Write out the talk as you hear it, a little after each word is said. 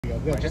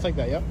Yeah, just like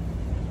that. Yep.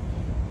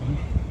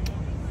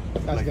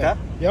 That's Like good. that?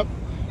 Yep.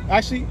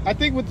 Actually, I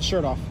think with the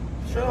shirt off.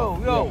 Yo.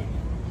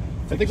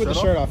 Yeah. I think with the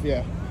shirt off.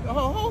 Yeah.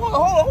 Hold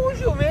on.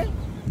 Who's you, man?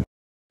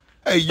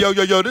 Hey, yo,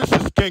 this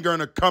is King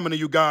Earner coming to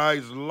you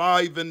guys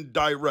live and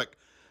direct.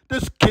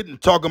 This kitten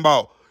talking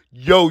about,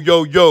 yo,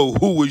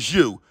 who is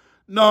you?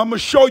 No, I'm going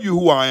to show you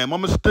who I am.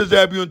 I'm going to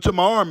stab you until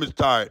my arm is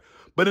tired.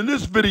 But in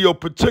this video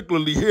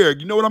particularly here,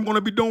 you know what I'm going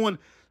to be doing?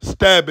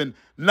 Stabbing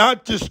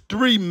not just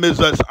 3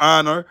 Mizas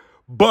Honor,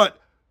 but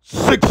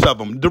 6 of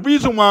them. The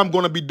reason why I'm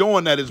going to be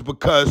doing that is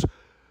because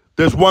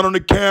there's one on the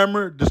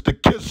camera, there's the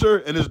kisser,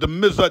 and there's the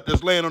Mizut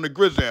that's laying on the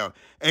grizound.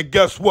 And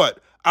guess what?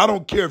 I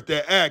don't care if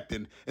they're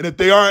acting. And if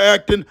they are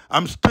acting,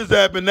 I'm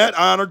stizabbing that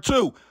honor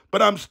too.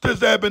 But I'm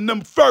stizabbing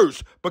them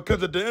first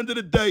because at the end of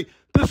the day,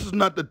 this is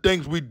not the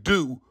things we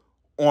do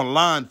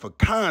online for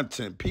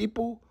content,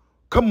 people.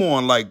 Come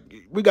on, like,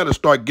 we got to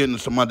start getting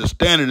some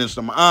understanding and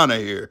some honor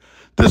here.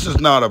 This is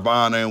not of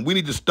honor, and we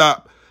need to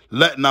stop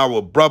letting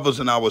our brothers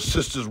and our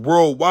sisters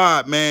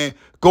worldwide, man,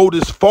 go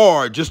this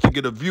far just to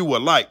get a view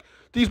alike.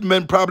 These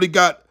men probably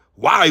got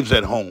wives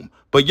at home,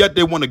 but yet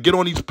they want to get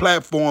on these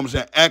platforms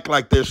and act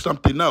like there's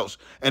something else,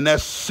 and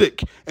that's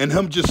sick. And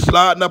him just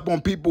sliding up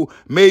on people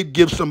may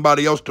give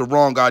somebody else the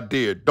wrong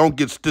idea. Don't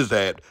get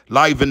stizabbed,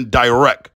 live and direct.